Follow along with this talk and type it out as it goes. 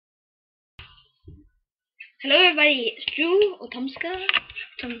Hello everybody, it's Drew or Tomska.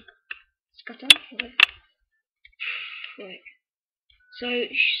 Right. So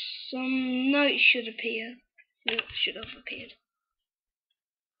some notes should appear. Should have appeared.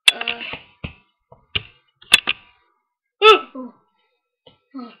 Oh.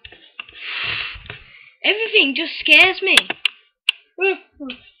 Everything just scares me. Yeah,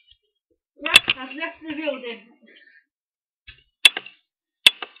 I've left the building.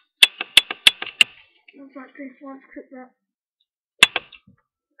 Looks like this one's cooked up.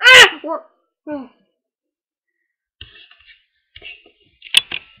 Ah! What? Oh.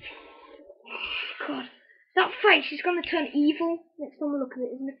 God, that face is gonna turn evil next time we look at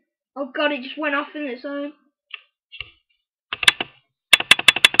it, isn't it? Oh God, it just went off in its own.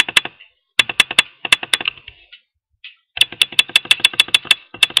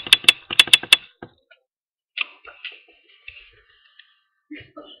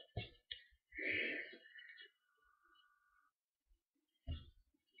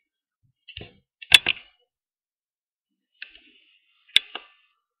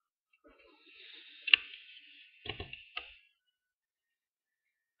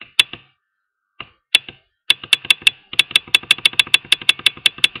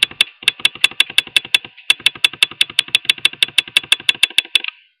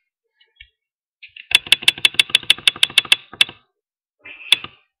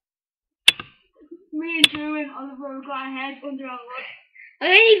 Me and Drew and Oliver got our heads under our rug. I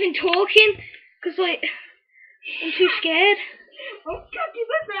ain't even talking, cause like I'm too scared. I'm kicking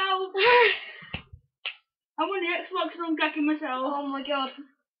myself. I'm on the Xbox and I'm kicking myself. Oh my God.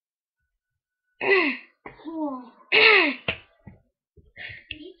 Have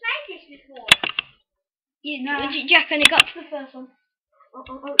you played this before? Yeah, No. Jack only got to the first one. I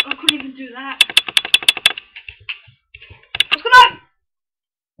couldn't even do that. What's going on?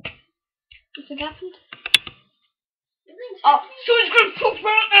 What's happened? Oh, someone's gonna talk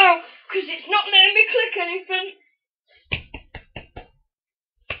right now, cause it's not letting me click anything.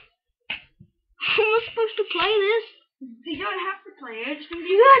 How am I supposed to play this? You don't have to play it.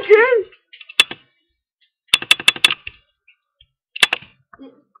 Yeah, I do.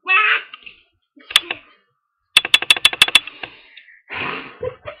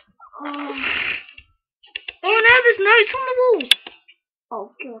 Oh no, there's notes on the wall. Oh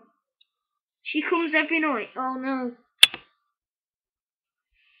God. She comes every night. Oh no.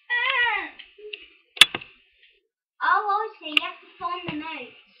 Oh, I see. You have to find the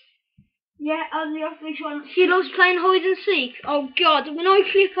notes. Yeah, the obvious one. She loves playing hide and seek. Oh God, when I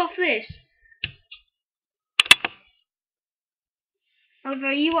click off this. Oliver,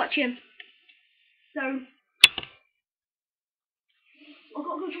 are you watching? So, I've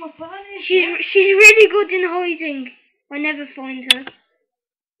got to go to my phone. She's really good in hiding. I never find her.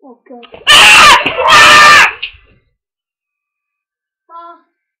 Oh God. Oh,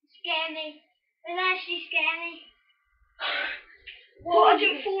 scare me. It actually scare me. Well, I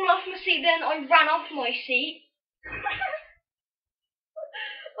didn't fall off my seat then, I ran off my seat. I'm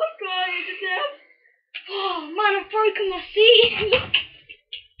crying to death. Oh man, I've broken my seat.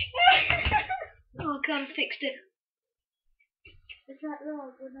 Oh God, I fixed it. Is that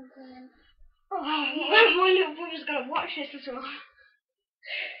log when I'm going? Oh, my little brother's gonna watch this as well.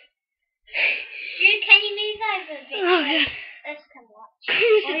 Drew, can you move over a bit? Oh God. Let's come watch. Can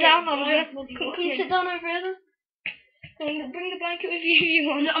you sit down over yeah, there? Can you sit down over there? Bring the blanket with you if you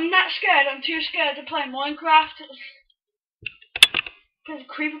want. I'm not scared. I'm too scared to play Minecraft. Because a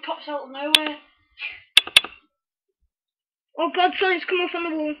creeper pops out of nowhere. Oh God, something's come off on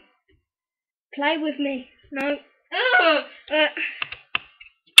the wall. Play with me. No. I'm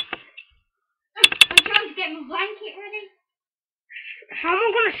trying to get my blanket ready. How am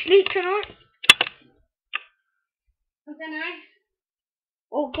I gonna sleep tonight? I don't know.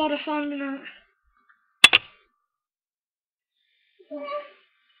 Oh God, I found a note.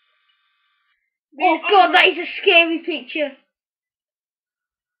 Oh God, that is a scary picture.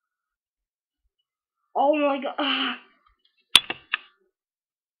 Oh my God. Ah.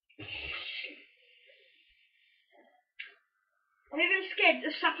 I'm even scared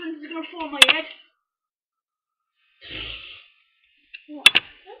the sapling is going to fall on my head. What?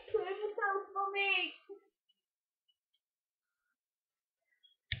 Don't put yourself on me.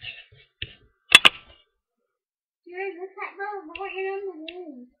 Dude, what's that dog right on the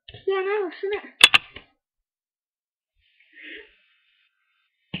wall? Yeah, I know, I've seen it.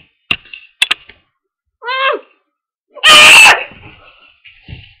 Oh! Ah!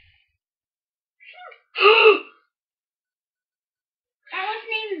 That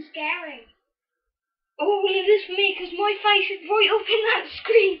wasn't even scary. Oh, well it is for me, because my face is right up in that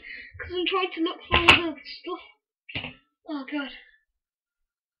screen. Because because I'm trying to look for all the stuff. Oh god.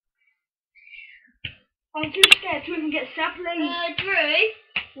 I'm too scared to even get saplings. Drew,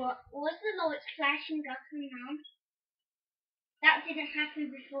 what was the lights flashing up and down? That didn't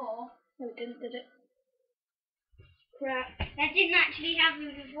happen before. No, it didn't, did it? Crap. That didn't actually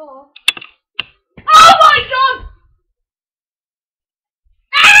happen before. Oh my god!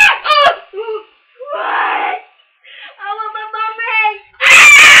 Ah! Oh! What? I want my mummy!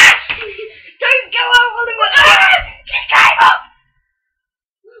 Ah! Don't go out on the way! Ah! She came up!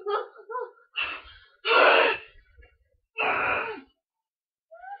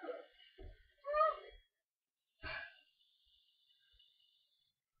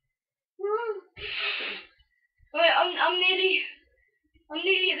 Right, I'm nearly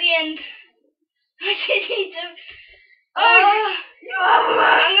at the end. I just need to. Oh,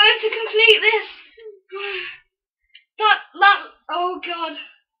 I'm going to complete this. That. Oh God.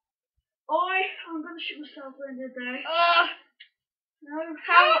 I'm going to shoot myself at the end of the day. No.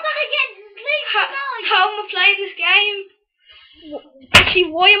 How am I gonna get to sleep tonight? How am I playing this game? Actually,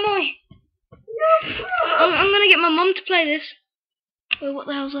 why am I? I'm gonna get my mum to play this. Wait, what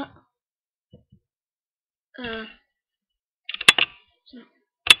the hell's that?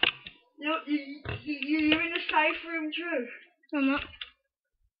 You're in a safe room, Drew. I'm not.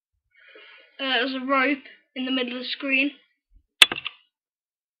 There's a rope in the middle of the screen.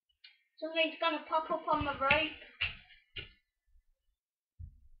 Something's gonna pop up on the rope.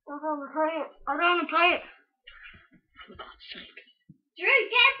 I don't want to play it. I don't want to play it. For God's sake. Drew,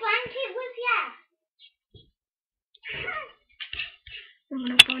 get a blanket with ya. I'm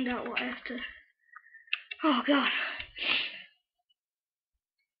gonna find out what I have to. Oh God.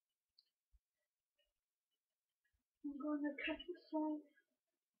 I'm going to catch myself.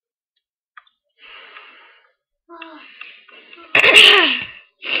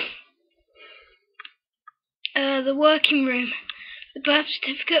 The working room. The birth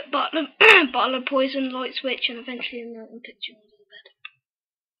certificate, bottle of poison, light switch, and eventually a note and picture under the bed.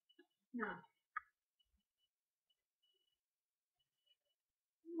 No.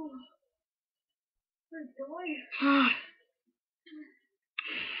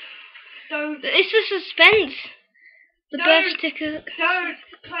 Don't It's the suspense. The birth certificate.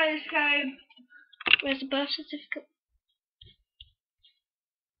 play this game. Where's the birth certificate?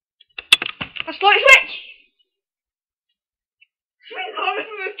 That's light switch. She's on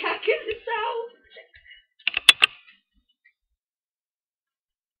from attacking herself.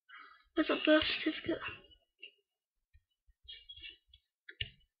 Where's that birth certificate?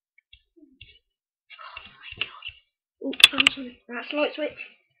 Oh my God. Oh, found something. That's light switch.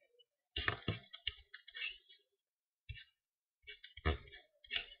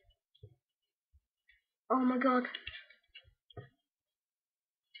 Oh my God.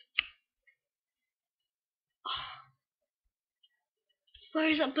 Where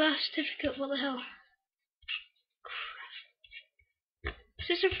is that birth certificate? What the hell?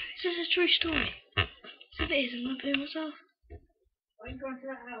 Is this a true story? If it is, I'm gonna poo myself. Why are you going to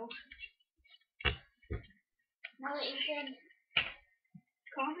that house? No, it isn't.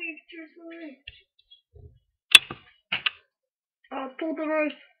 Can't be a true story. Oh, pull the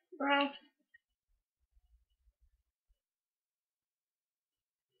roof. Wow.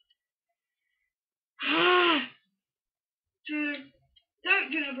 Drew,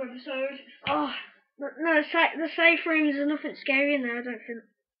 don't do another episode. Oh, no, the safe rooms, there's nothing scary in there, I don't think.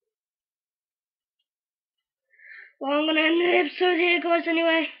 Well, I'm going to end the episode here, guys,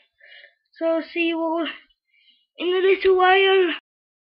 anyway. So I'll see you all in a little while.